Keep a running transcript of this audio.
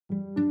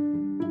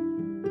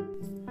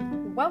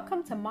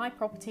Welcome to My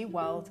Property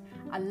World,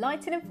 a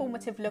light and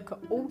informative look at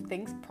all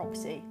things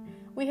property.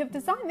 We have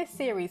designed this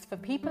series for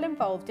people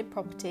involved in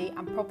property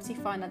and property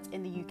finance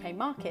in the UK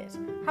market.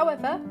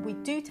 However, we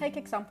do take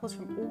examples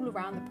from all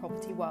around the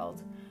property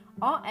world.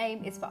 Our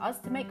aim is for us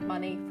to make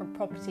money from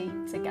property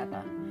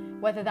together,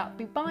 whether that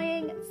be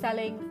buying,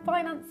 selling,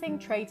 financing,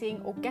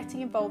 trading, or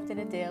getting involved in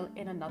a deal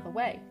in another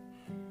way.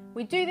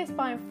 We do this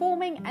by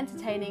informing,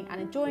 entertaining and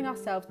enjoying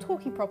ourselves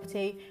talking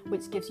property,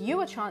 which gives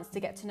you a chance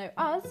to get to know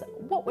us,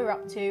 what we're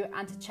up to,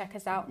 and to check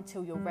us out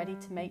until you're ready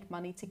to make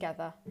money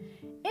together.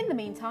 In the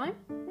meantime,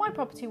 My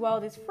Property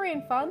World is free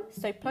and fun,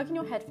 so plug in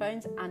your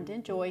headphones and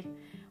enjoy.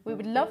 We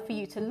would love for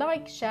you to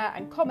like, share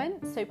and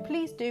comment, so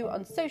please do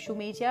on social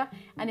media.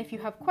 And if you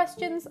have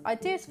questions,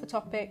 ideas for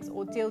topics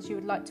or deals you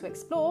would like to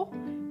explore,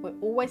 we're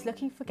always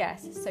looking for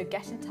guests, so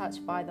get in touch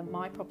via the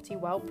My Property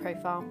World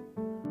profile.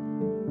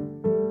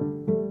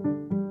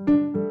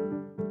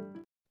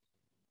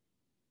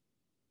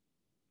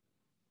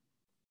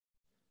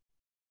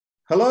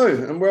 Hello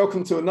and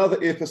welcome to another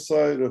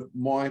episode of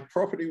My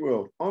Property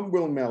World. I'm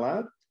Will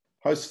Mallard,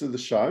 host of the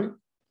show,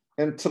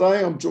 and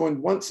today I'm joined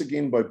once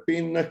again by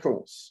Ben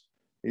Nichols.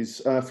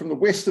 He's from the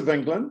west of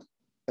England.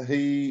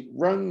 He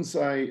runs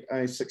a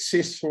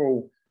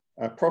successful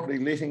property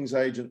lettings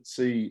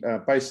agency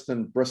based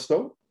in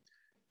Bristol,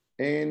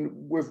 and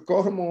we've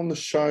got him on the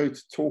show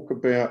to talk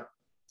about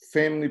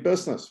family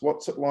business.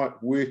 What's it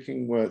like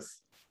working with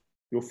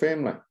your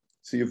family?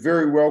 So you're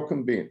very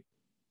welcome, Ben.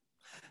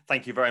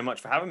 Thank you very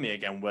much for having me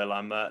again, Will.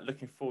 I'm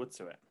looking forward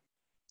to it.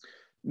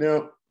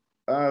 Now,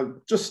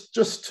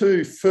 just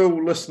to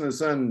fill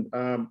listeners in,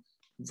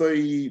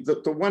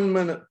 the 1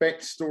 minute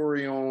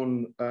backstory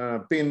on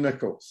Ben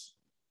Nichols.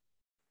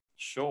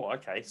 Sure,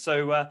 okay.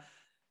 So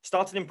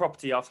started in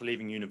property after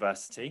leaving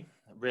university,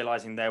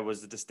 realising there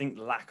was a distinct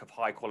lack of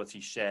high quality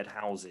shared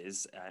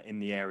houses in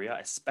the area,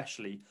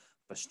 especially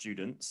for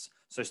students.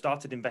 So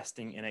started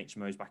investing in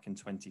HMOs back in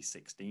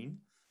 2016.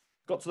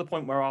 Got to the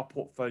point where our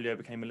portfolio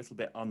became a little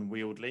bit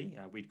unwieldy.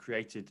 We'd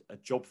created a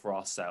job for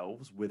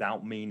ourselves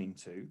without meaning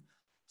to.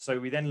 So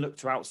we then looked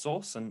to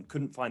outsource and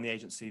couldn't find the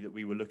agency that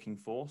we were looking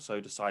for, so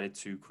decided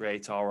to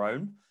create our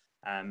own.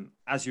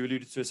 As you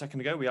alluded to a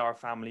second ago, we are a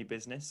family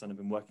business and have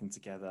been working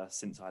together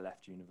since I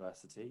left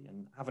university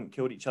and haven't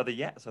killed each other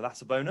yet, so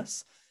that's a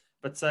bonus.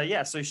 But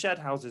yeah, so shared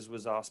houses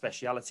was our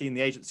speciality, and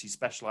the agency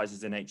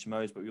specialises in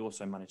HMOs, but we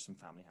also manage some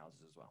family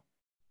houses as well.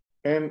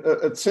 And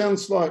it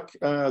sounds like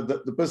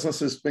that the business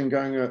has been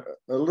going a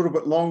little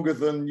bit longer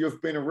than you've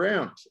been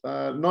around.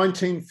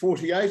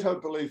 1948, I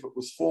believe it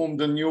was formed,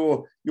 and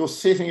you're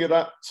setting it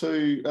up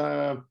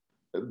to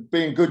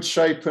be in good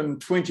shape in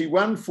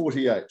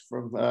 2148,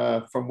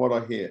 from what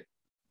I hear.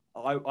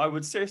 I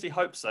would seriously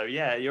hope so.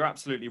 Yeah, you're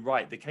absolutely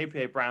right. The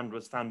KPA brand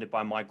was founded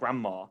by my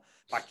grandma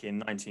back in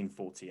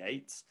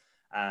 1948.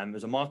 It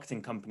was a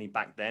marketing company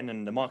back then,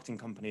 and the marketing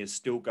company is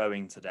still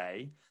going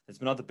today. There's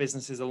been other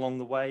businesses along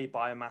the way,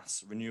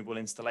 biomass, renewable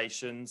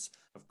installations,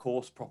 of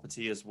course,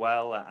 property as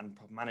well, and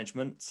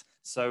management.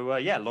 So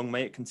yeah, long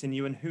may it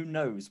continue, and who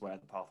knows where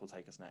the path will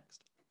take us next.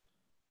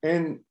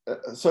 And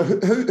so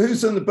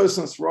who's in the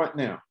business right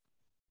now?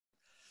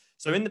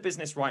 So in the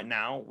business right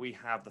now, we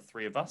have the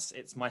three of us.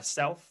 It's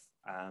myself,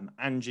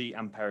 Angie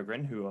and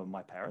Peregrine, who are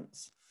my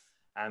parents.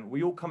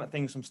 We all come at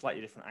things from slightly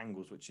different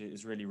angles, which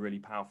is really, really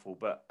powerful.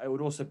 But it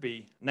would also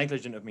be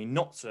negligent of me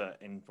not to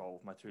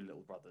involve my two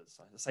little brothers.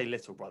 I say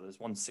little brothers,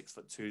 one's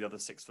 6'2", the other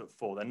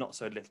 6'4". They're not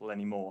so little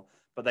anymore,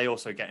 but they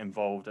also get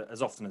involved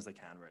as often as they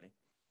can,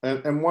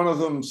 really. And one of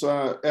them's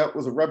out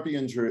with a rugby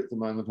injury at the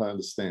moment, I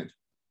understand.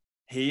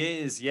 He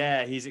is,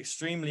 yeah. He's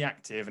extremely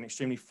active and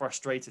extremely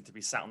frustrated to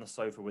be sat on the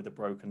sofa with a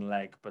broken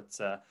leg. But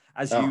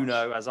as you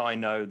know, as I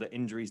know, that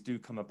injuries do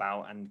come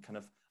about, and kind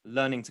of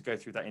learning to go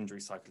through that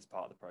injury cycle is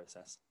part of the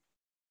process.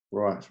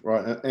 Right.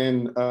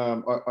 And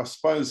I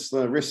suppose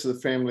the rest of the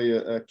family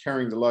are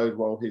carrying the load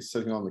while he's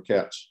sitting on the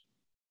couch.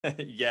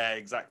 Yeah,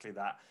 exactly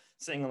that.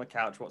 Sitting on the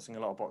couch, watching a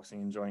lot of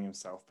boxing, enjoying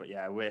himself. But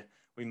yeah,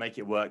 we make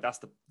it work. That's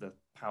the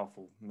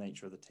powerful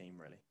nature of the team,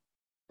 really.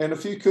 And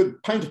if you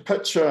could paint a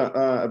picture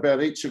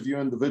about each of you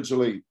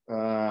individually,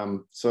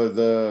 so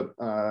the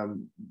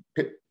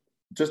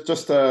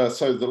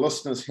so the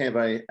listeners have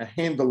a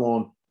handle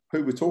on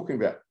who we're talking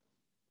about.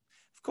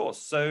 Of course.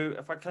 So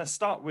if I kind of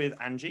start with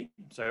Angie.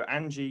 So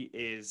Angie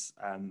is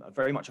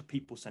very much a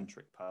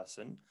people-centric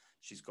person.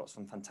 She's got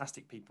some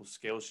fantastic people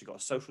skills. She's got a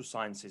social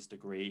sciences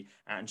degree,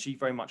 and she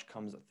very much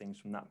comes at things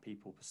from that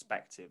people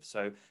perspective.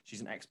 So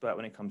she's an expert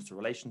when it comes to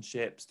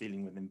relationships,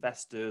 dealing with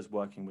investors,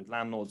 working with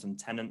landlords and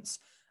tenants.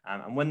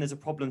 And when there's a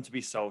problem to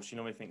be solved, she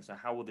normally thinks, so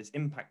how will this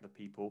impact the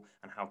people,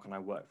 and how can I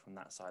work from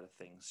that side of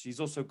things? She's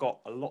also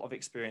got a lot of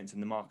experience in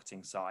the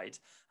marketing side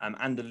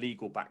and a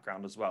legal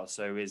background as well.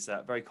 So is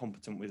very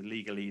competent with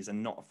legalese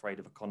and not afraid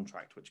of a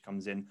contract, which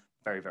comes in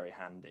very, very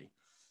handy.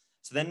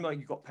 So then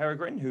you've got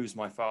Peregrine, who's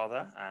my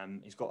father.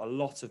 He's got a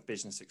lot of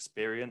business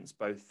experience,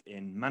 both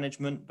in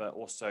management, but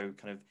also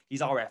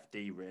he's our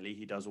FD, really.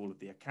 He does all of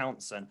the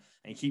accounts and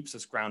he keeps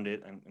us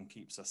grounded and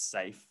keeps us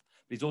safe.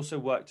 He's also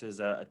worked as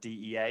a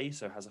DEA,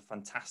 so has a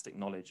fantastic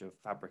knowledge of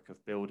fabric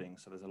of building.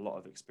 So there's a lot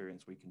of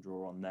experience we can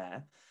draw on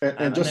there.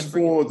 And just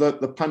for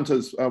the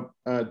punters,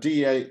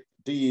 DEA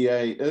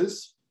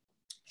is?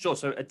 Sure.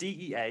 So a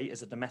DEA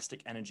is a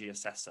domestic energy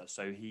assessor.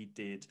 So he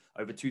did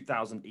over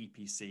 2,000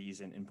 EPCs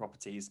in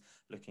properties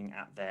looking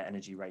at their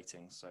energy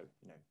ratings. So,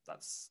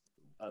 that's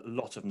a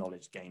lot of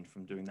knowledge gained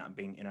from doing that and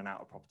being in and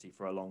out of property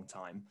for a long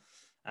time.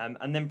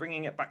 And then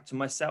bringing it back to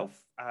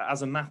myself,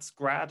 as a maths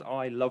grad,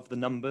 I love the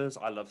numbers.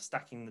 I love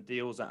stacking the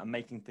deals and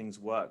making things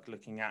work,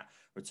 looking at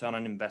return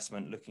on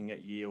investment, looking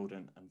at yield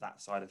and that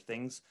side of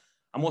things.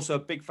 I'm also a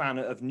big fan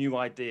of new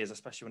ideas,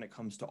 especially when it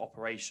comes to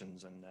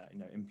operations and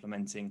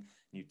implementing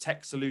new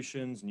tech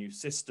solutions, new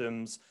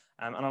systems.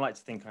 And I like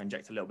to think I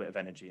inject a little bit of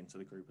energy into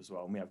the group as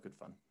well, and we have good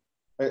fun.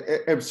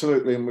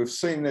 Absolutely, and we've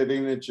seen that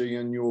energy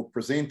in your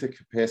presenter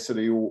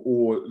capacity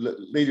or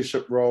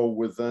leadership role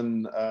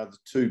within the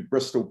two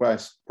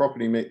Bristol-based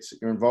property meets that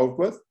you're involved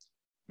with.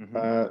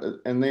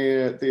 And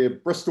they're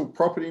Bristol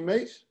Property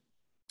Meet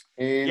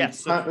and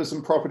yes, Partners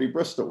in Property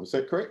Bristol, is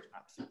that correct?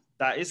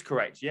 That is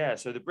correct, yeah.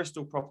 So the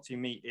Bristol Property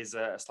Meet is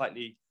a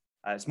slightly,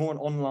 it's more an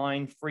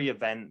online free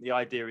event. The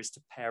idea is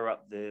to pair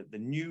up the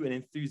new and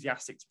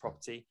enthusiastic to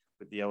property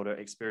with the older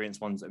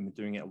experienced ones that have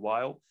been doing it a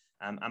while.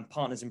 And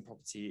Partners in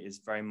Property is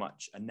very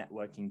much a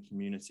networking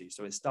community.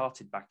 So it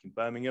started back in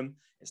Birmingham.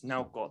 It's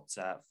now got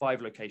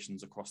 5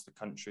 locations across the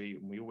country,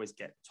 and we always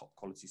get top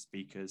quality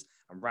speakers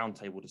and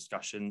roundtable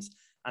discussions.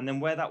 And then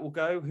where that will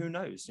go, who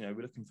knows?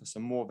 We're looking for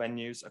some more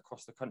venues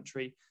across the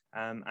country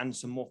and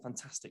some more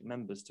fantastic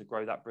members to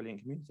grow that brilliant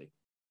community.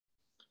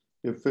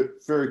 Yeah,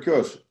 very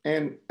good.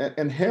 And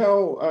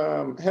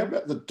how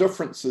about the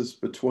differences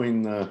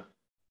between the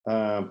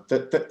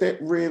that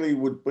really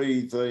would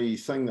be the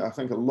thing that I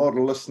think a lot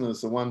of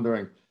listeners are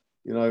wondering.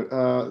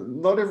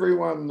 Not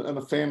everyone in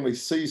a family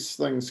sees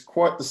things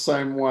quite the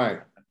same way.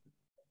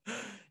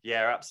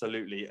 Yeah,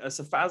 absolutely. As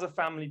a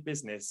family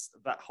business,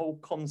 that whole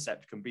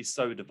concept can be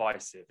so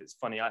divisive. It's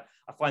funny. I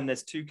find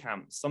there's 2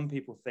 camps. Some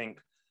people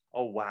think,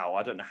 oh, wow,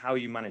 I don't know how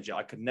you manage it.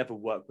 I could never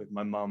work with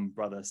my mum,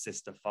 brother,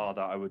 sister,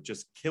 father. I would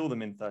just kill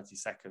them in 30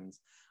 seconds.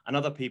 And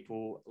other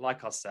people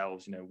like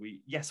ourselves,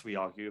 we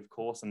argue, of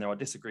course, and there are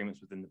disagreements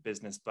within the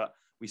business, but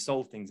we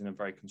solve things in a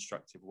very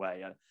constructive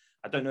way.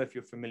 I don't know if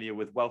you're familiar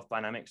with Wealth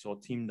Dynamics or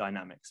Team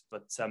Dynamics,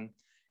 but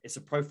it's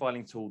a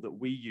profiling tool that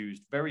we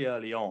used very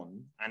early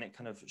on, and it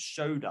kind of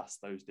showed us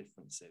those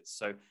differences.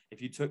 So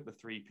if you took the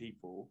 3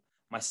 people,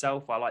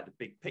 myself, I like the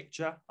big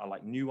picture. I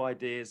like new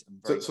ideas.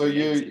 So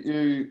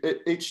you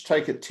each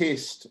take a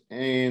test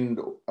and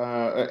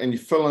you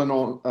fill in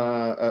on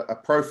a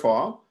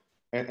profile,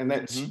 and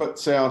that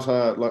spits out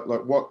like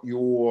what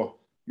your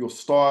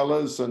style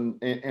is,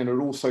 and it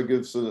also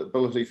gives the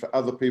ability for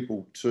other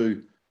people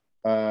to,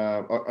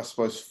 I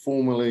suppose,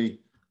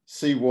 formally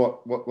see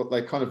what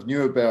they kind of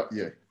knew about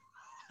you.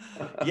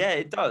 Yeah,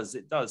 it does.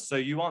 So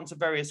you answer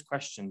various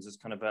questions as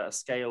kind of a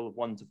scale of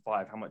 1 to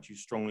 5, how much you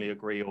strongly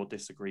agree or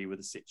disagree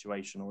with a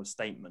situation or a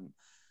statement.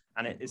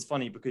 And it's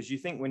funny because you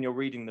think when you're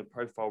reading the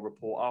profile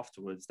report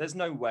afterwards, there's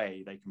no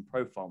way they can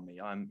profile me.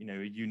 I'm,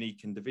 a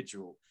unique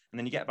individual. And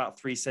then you get about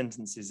 3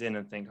 sentences in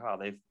and think,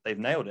 they've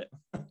nailed it.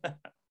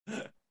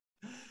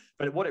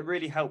 But what it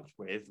really helped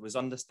with was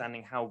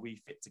understanding how we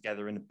fit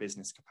together in a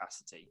business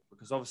capacity,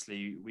 because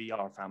obviously we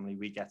are a family,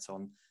 we get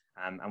on.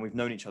 And we've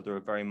known each other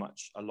very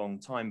much a long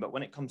time. But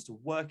when it comes to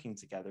working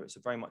together, it's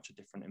very much a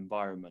different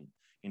environment.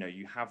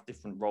 You have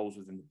different roles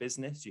within the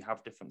business, you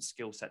have different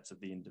skill sets of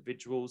the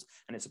individuals,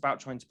 and it's about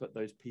trying to put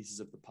those pieces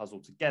of the puzzle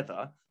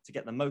together to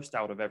get the most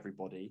out of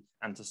everybody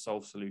and to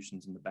solve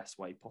solutions in the best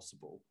way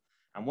possible.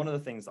 And one of the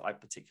things that I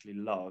particularly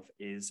love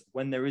is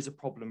when there is a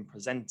problem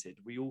presented,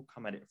 we all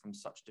come at it from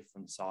such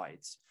different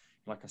sides.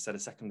 Like I said a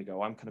second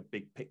ago, I'm kind of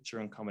big picture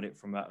and come at it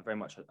from a very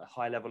much a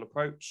high level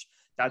approach.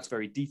 Dad's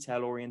very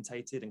detail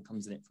orientated and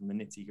comes in it from the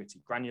nitty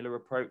gritty granular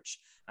approach.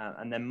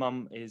 And then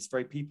mum is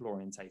very people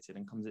orientated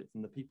and comes at it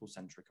from the people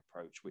centric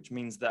approach, which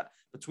means that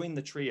between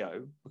the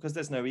trio, because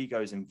there's no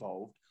egos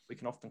involved, we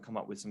can often come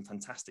up with some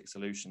fantastic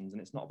solutions.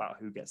 And it's not about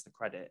who gets the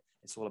credit.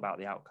 It's all about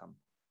the outcome.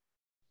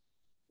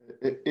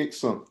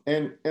 Excellent.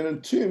 And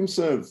in terms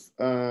of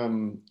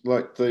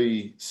like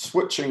the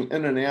switching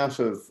in and out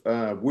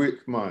of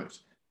work mode,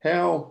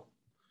 how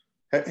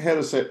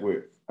does that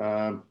work?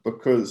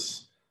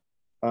 Because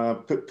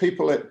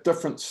people at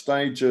different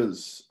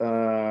stages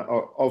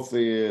of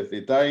their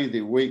day,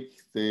 their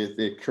week,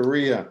 their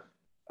career,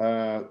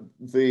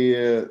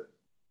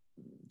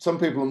 some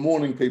people are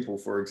morning people,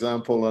 for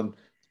example,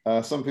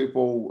 and some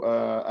people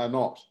are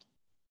not.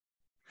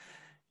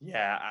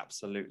 Yeah,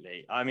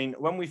 absolutely. I mean,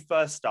 when we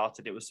first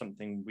started, it was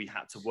something we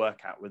had to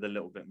work at with a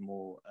little bit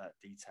more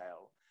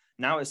detail.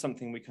 Now it's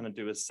something we kind of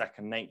do as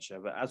second nature,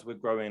 but as we're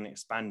growing and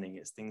expanding,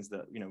 it's things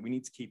that, we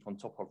need to keep on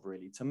top of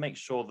really to make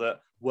sure that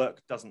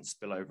work doesn't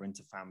spill over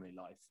into family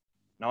life.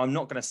 Now, I'm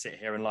not going to sit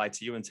here and lie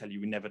to you and tell you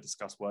we never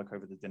discuss work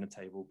over the dinner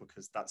table,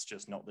 because that's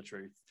just not the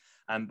truth.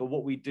 But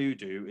what we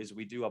do is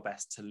we do our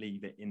best to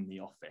leave it in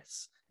the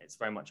office. It's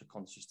very much a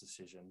conscious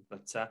decision,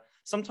 but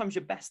sometimes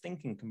your best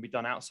thinking can be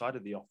done outside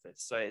of the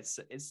office. So it's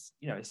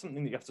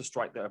something that you have to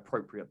strike the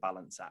appropriate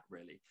balance at,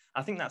 really.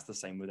 I think that's the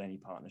same with any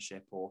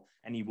partnership or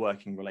any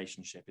working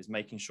relationship, is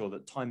making sure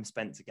that time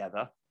spent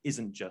together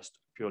isn't just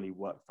purely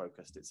work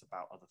focused. It's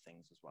about other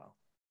things as well.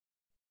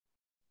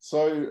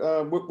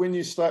 So when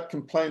you start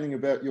complaining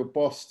about your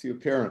boss to your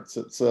parents,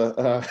 it's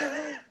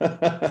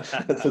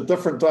it's a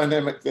different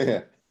dynamic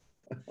there.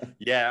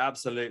 Yeah,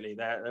 absolutely.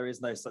 There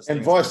is no such thing.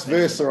 And vice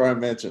versa, I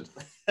imagine.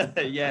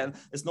 Yeah,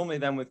 it's normally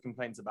them with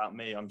complaints about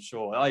me, I'm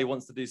sure. Oh, he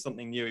wants to do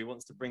something new. He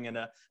wants to bring in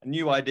a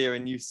new idea, a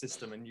new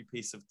system, a new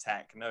piece of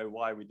tech. No,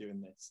 why are we doing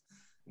this?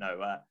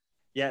 No,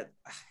 yeah,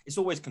 it's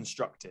always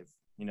constructive.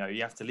 You know,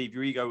 you have to leave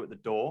your ego at the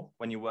door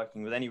when you're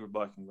working with any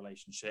working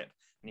relationship,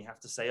 and you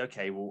have to say,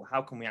 okay, well,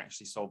 how can we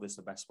actually solve this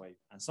the best way?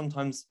 And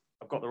sometimes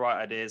I've got the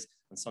right ideas,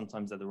 and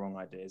sometimes they're the wrong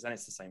ideas, and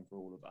it's the same for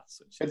all of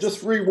us. And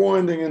just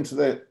rewinding into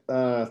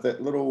that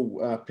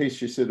little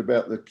piece you said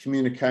about the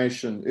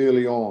communication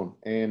early on,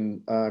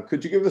 and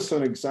could you give us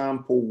an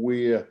example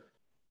where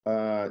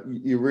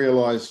you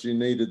realised you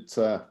needed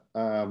to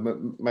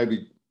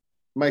maybe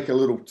make a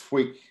little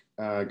tweak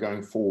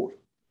going forward?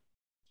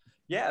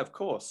 Yeah, of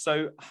course.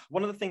 So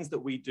one of the things that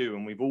we do,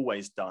 and we've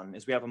always done,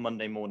 is we have a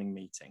Monday morning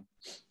meeting.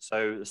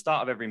 So at the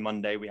start of every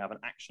Monday, we have an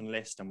action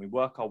list and we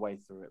work our way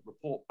through it,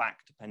 report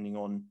back depending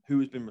on who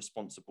has been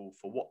responsible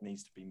for what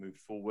needs to be moved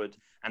forward,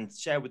 and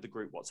share with the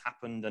group what's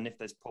happened. And if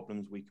there's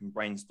problems, we can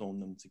brainstorm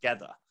them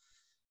together.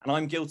 And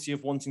I'm guilty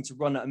of wanting to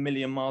run at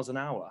 1,000,000 miles an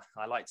hour.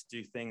 I like to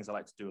do things. I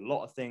like to do a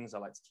lot of things. I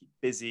like to keep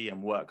busy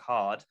and work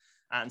hard.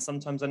 And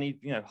sometimes I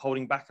need,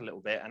 holding back a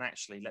little bit, and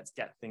actually let's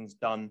get things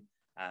done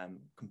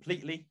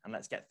completely, and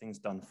let's get things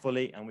done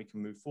fully, and we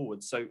can move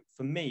forward. So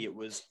for me, it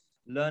was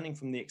learning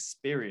from the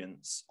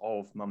experience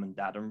of mum and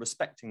dad and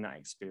respecting that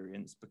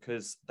experience,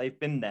 because they've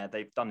been there,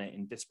 they've done it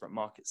in disparate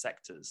market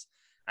sectors.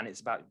 And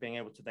it's about being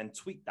able to then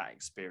tweak that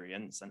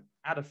experience and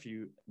add a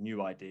few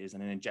new ideas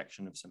and an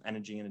injection of some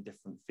energy in a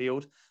different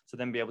field to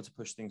then be able to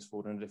push things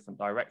forward in a different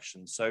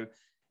direction. So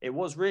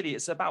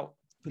it's about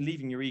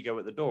leaving your ego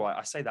at the door.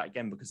 I say that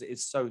again because it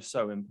is so,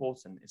 so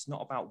important. It's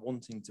not about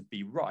wanting to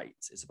be right.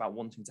 It's about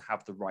wanting to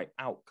have the right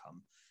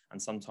outcome. And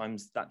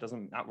sometimes that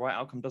right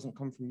outcome doesn't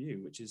come from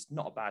you, which is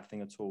not a bad thing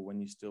at all when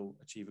you still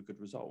achieve a good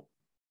result.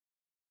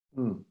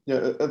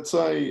 Yeah, it's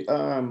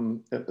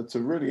a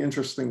really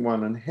interesting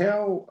one. And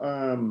how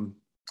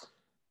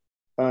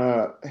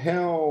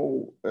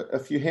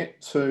if you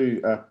had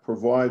to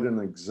provide an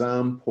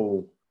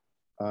example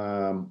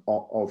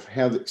of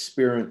how the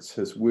experience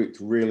has worked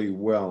really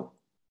well,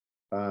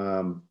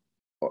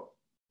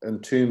 in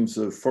terms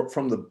of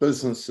from the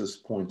business's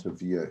point of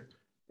view,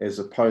 as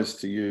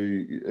opposed to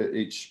you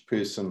each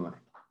personally?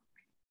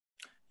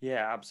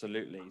 Yeah,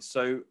 absolutely.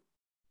 So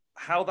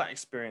how that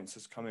experience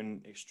has come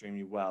in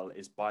extremely well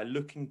is by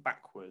looking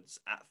backwards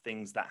at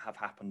things that have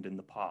happened in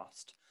the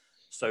past.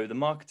 So the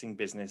marketing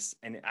business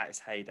at its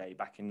heyday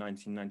back in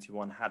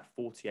 1991 had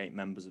 48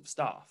 members of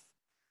staff.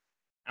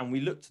 And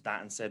we looked at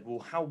that and said, well,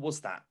 how was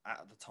that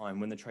at the time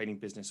when the trading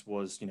business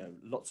was,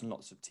 lots and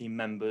lots of team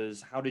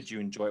members? How did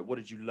you enjoy it? What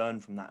did you learn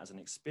from that as an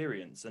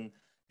experience? And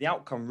the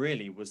outcome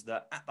really was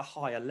that at the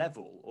higher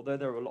level, although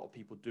there are a lot of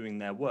people doing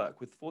their work,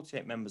 with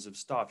 48 members of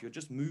staff, you're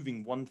just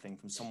moving one thing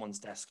from someone's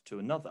desk to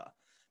another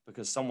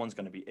because someone's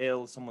going to be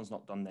ill, someone's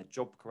not done their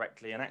job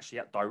correctly. And actually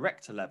at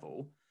director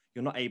level,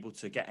 you're not able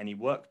to get any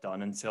work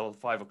done until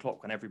 5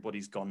 o'clock when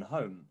everybody's gone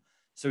home.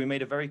 So we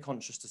made a very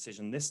conscious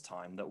decision this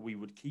time that we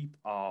would keep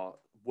our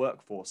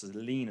workforce as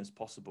lean as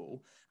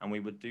possible, and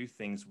we would do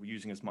things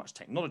using as much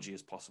technology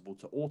as possible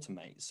to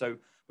automate. So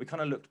we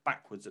kind of looked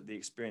backwards at the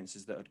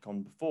experiences that had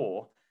gone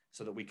before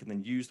so that we can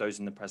then use those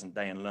in the present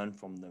day and learn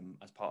from them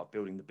as part of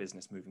building the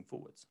business moving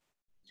forwards.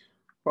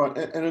 Right,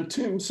 and in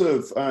terms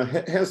of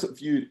how's it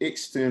viewed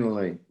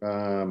externally?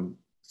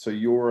 So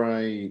you're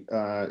a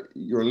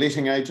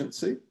letting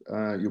agency,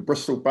 you're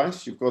Bristol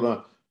based, you've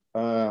got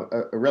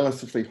a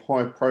relatively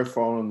high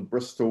profile in the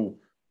Bristol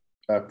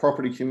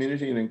property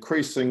community, and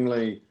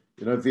increasingly,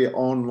 they're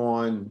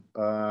online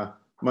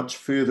much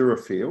further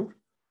afield.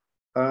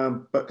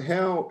 But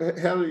how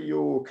do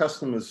your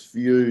customers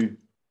view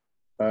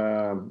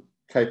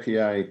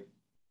KPA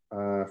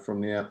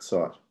from the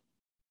outside?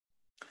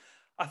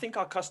 I think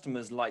our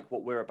customers like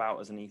what we're about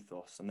as an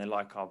ethos, and they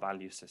like our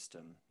value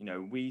system.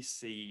 We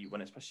see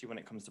especially when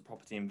it comes to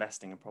property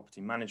investing and property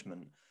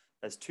management,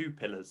 there's two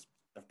pillars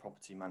of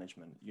property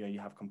management. You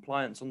have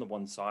compliance on the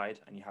one side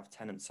and you have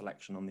tenant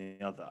selection on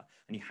the other,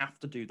 and you have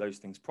to do those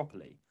things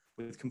properly.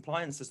 With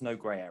compliance, there's no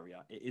gray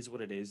area. It is what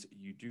it is.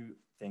 You do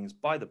things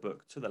by the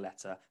book to the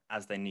letter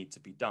as they need to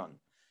be done.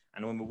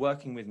 And when we're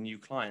working with new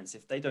clients,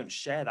 if they don't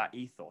share that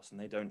ethos and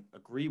they don't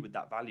agree with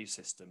that value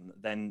system,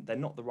 then they're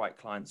not the right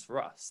clients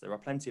for us. There are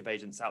plenty of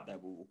agents out there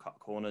who will cut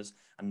corners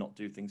and not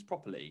do things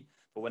properly.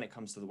 But when it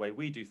comes to the way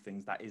we do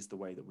things, that is the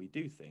way that we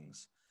do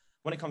things.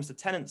 When it comes to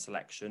tenant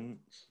selection,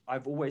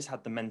 I've always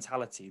had the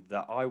mentality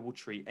that I will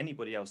treat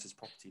anybody else's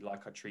property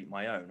like I treat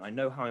my own. I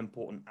know how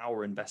important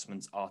our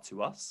investments are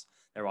to us.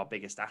 They're our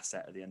biggest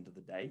asset at the end of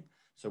the day.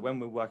 So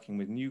when we're working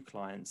with new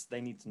clients, they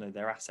need to know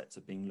their assets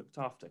are being looked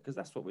after, because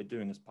that's what we're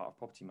doing as part of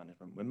property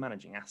management. We're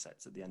managing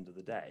assets at the end of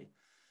the day.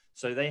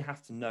 So they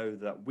have to know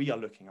that we are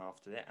looking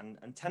after it.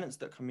 And tenants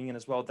that are coming in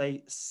as well,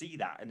 they see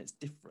that, and it's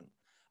different.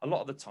 A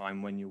lot of the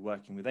time when you're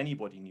working with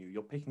anybody new,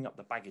 you're picking up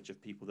the baggage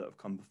of people that have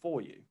come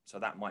before you. So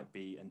that might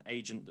be an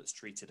agent that's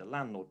treated a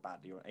landlord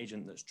badly, or an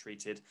agent that's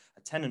treated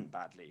a tenant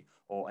badly,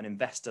 or an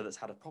investor that's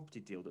had a property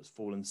deal that's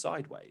fallen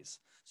sideways.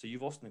 So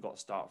you've often got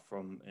to start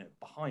from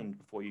behind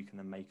before you can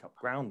then make up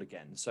ground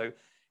again. So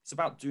it's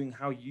about doing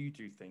how you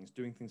do things,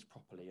 doing things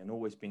properly, and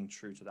always being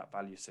true to that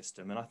value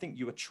system. And I think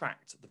you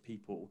attract the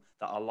people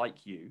that are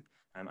like you,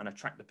 and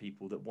attract the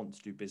people that want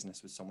to do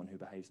business with someone who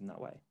behaves in that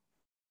way.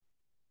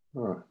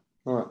 All right.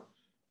 All right.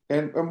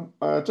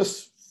 And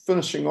just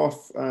finishing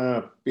off,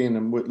 Ben,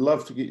 and we'd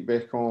love to get you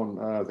back on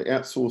the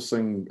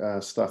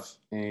outsourcing stuff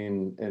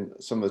and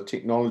some of the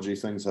technology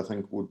things I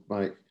think would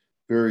make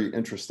very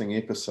interesting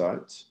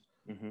episodes.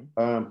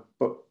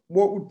 But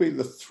what would be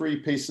the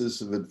 3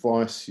 pieces of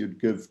advice you'd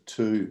give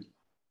to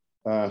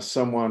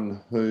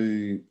someone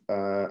who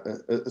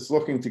is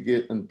looking to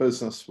get in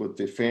business with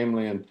their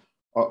family, and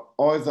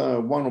either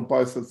one or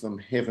both of them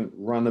haven't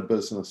run a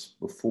business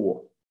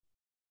before?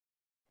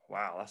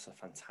 Wow, that's a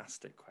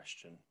fantastic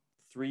question.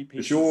 3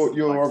 pieces.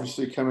 You're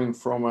obviously coming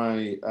from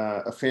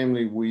a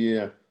family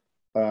where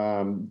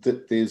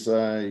that there's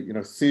a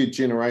 3rd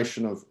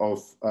generation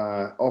of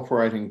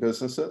operating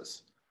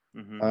businesses.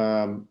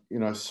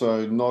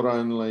 So not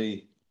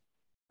only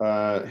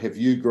have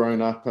you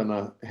grown up in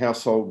a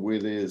household where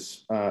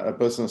there's a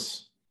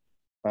business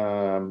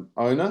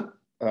owner,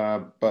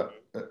 but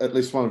at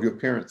least one of your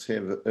parents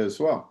have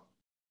as well.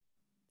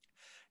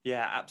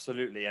 Yeah,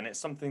 absolutely. And it's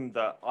something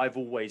that I've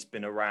always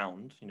been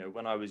around.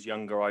 When I was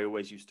younger, I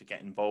always used to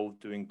get involved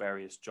doing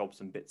various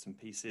jobs and bits and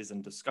pieces,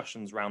 and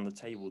discussions around the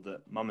table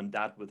that mum and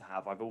dad would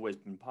have, I've always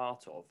been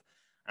part of.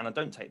 And I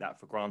don't take that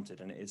for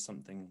granted, and it is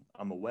something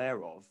I'm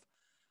aware of.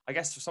 I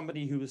guess for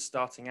somebody who is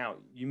starting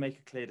out, you make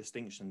a clear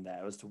distinction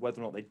there as to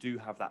whether or not they do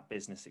have that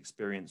business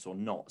experience or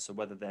not. So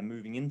whether they're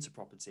moving into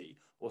property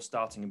or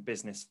starting a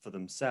business for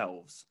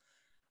themselves.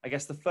 I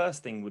guess the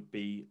first thing would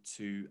be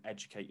to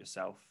educate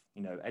yourself.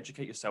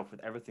 Educate yourself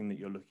with everything that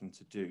you're looking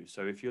to do.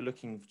 So if you're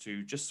looking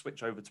to just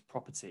switch over to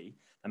property,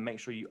 then make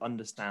sure you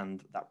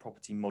understand that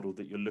property model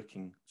that you're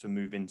looking to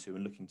move into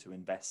and looking to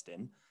invest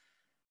in.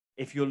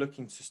 If you're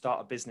looking to start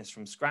a business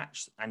from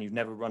scratch and you've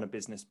never run a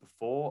business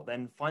before,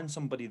 then find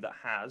somebody that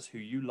has, who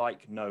you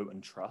like, know,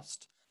 and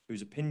trust,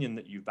 whose opinion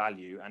that you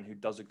value, and who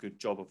does a good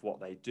job of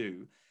what they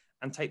do,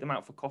 and take them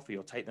out for coffee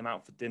or take them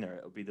out for dinner.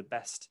 It'll be the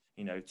best,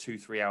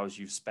 2-3 hours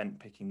you've spent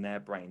picking their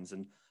brains.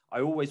 And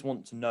I always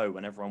want to know,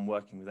 whenever I'm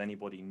working with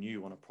anybody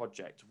new on a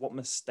project, what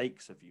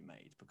mistakes have you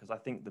made? Because I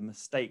think the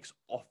mistakes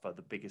offer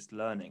the biggest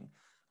learning.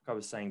 Like I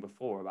was saying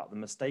before about the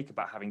mistake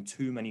about having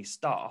too many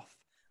staff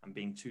and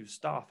being too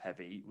staff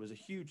heavy was a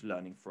huge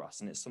learning for us.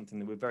 And it's something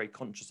that we're very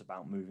conscious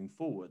about moving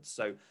forward.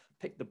 So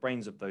pick the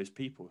brains of those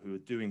people who are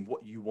doing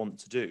what you want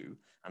to do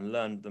and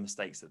learn the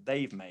mistakes that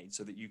they've made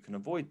so that you can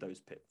avoid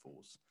those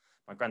pitfalls.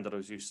 My granddad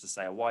always used to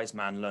say, a wise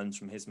man learns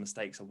from his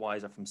mistakes, a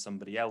wiser from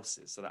somebody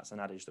else's. So that's an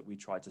adage that we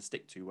try to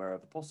stick to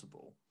wherever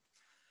possible.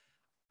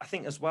 I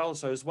think as well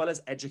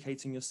as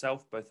educating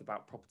yourself both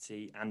about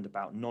property and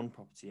about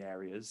non-property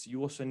areas,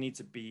 you also need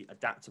to be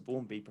adaptable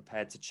and be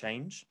prepared to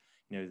change.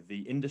 The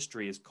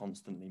industry is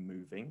constantly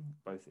moving,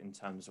 both in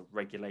terms of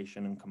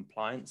regulation and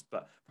compliance,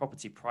 but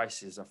property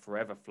prices are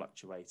forever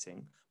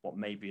fluctuating. What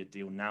may be a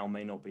deal now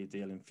may not be a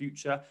deal in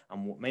future,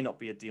 and what may not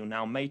be a deal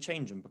now may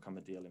change and become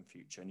a deal in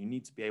future. And you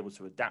need to be able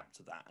to adapt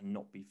to that and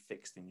not be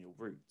fixed in your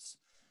roots.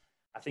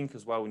 I think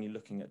as well, when you're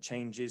looking at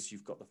changes,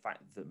 you've got the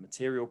fact that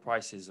material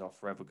prices are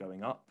forever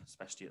going up,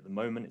 especially at the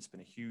moment. It's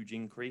been a huge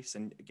increase.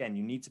 And again,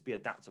 you need to be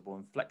adaptable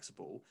and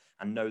flexible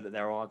and know that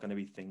there are going to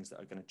be things that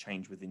are going to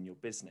change within your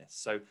business.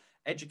 So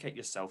educate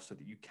yourself so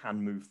that you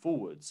can move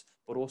forwards,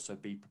 but also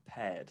be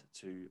prepared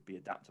to be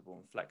adaptable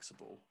and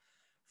flexible.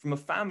 From a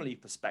family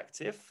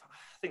perspective,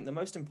 I think the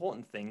most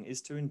important thing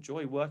is to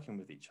enjoy working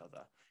with each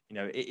other.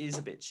 It is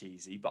a bit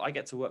cheesy, but I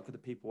get to work with the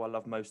people I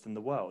love most in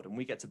the world, and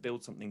we get to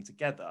build something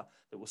together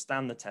that will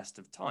stand the test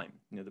of time.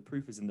 The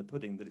proof is in the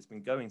pudding that it's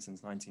been going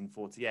since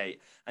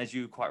 1948. As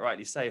you quite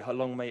rightly say, how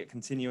long may it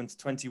continue into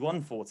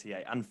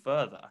 2148 and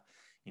further?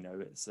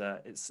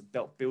 It's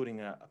about building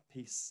a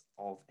piece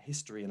of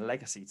history and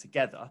legacy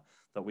together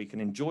that we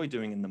can enjoy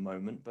doing in the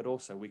moment, but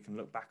also we can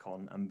look back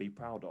on and be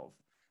proud of.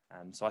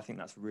 So I think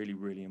that's really,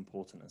 really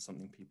important and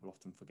something people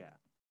often forget.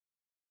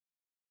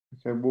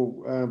 Okay,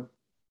 well,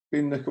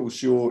 Ben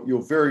Nichols,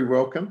 you're very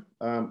welcome.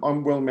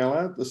 I'm Will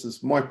Mallard. This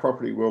is My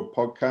Property World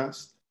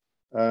podcast,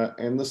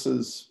 and this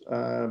is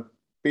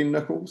Ben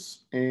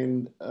Nichols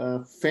and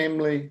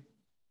family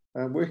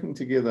working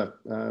together.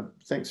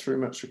 Thanks very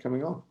much for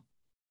coming on.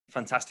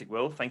 Fantastic,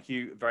 Will. Thank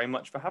you very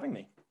much for having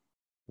me.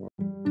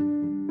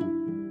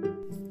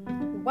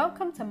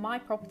 Welcome to My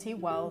Property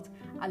World,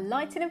 a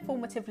light and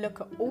informative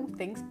look at all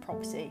things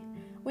property.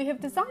 We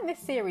have designed this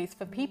series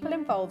for people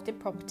involved in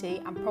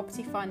property and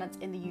property finance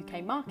in the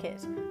UK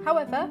market.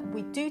 However,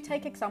 we do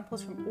take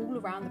examples from all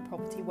around the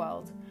property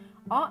world.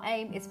 Our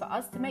aim is for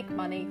us to make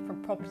money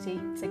from property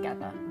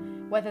together,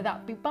 whether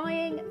that be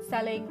buying,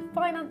 selling,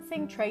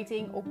 financing,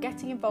 trading, or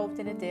getting involved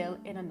in a deal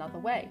in another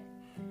way.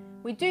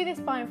 We do this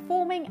by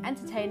informing,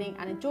 entertaining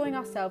and enjoying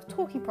ourselves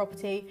talking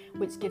property,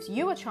 which gives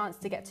you a chance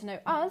to get to know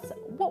us,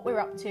 what we're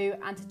up to,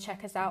 and to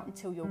check us out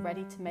until you're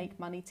ready to make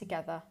money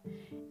together.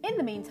 In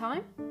the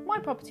meantime, My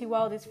Property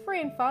World is free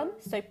and fun,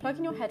 so plug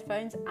in your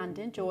headphones and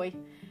enjoy.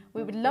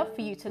 We would love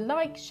for you to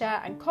like,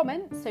 share and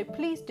comment, so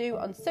please do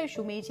on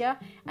social media.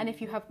 And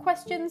if you have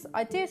questions,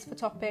 ideas for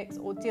topics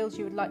or deals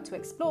you would like to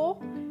explore,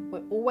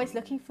 we're always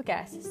looking for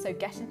guests, so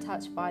get in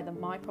touch via the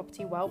My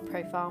Property World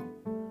profile.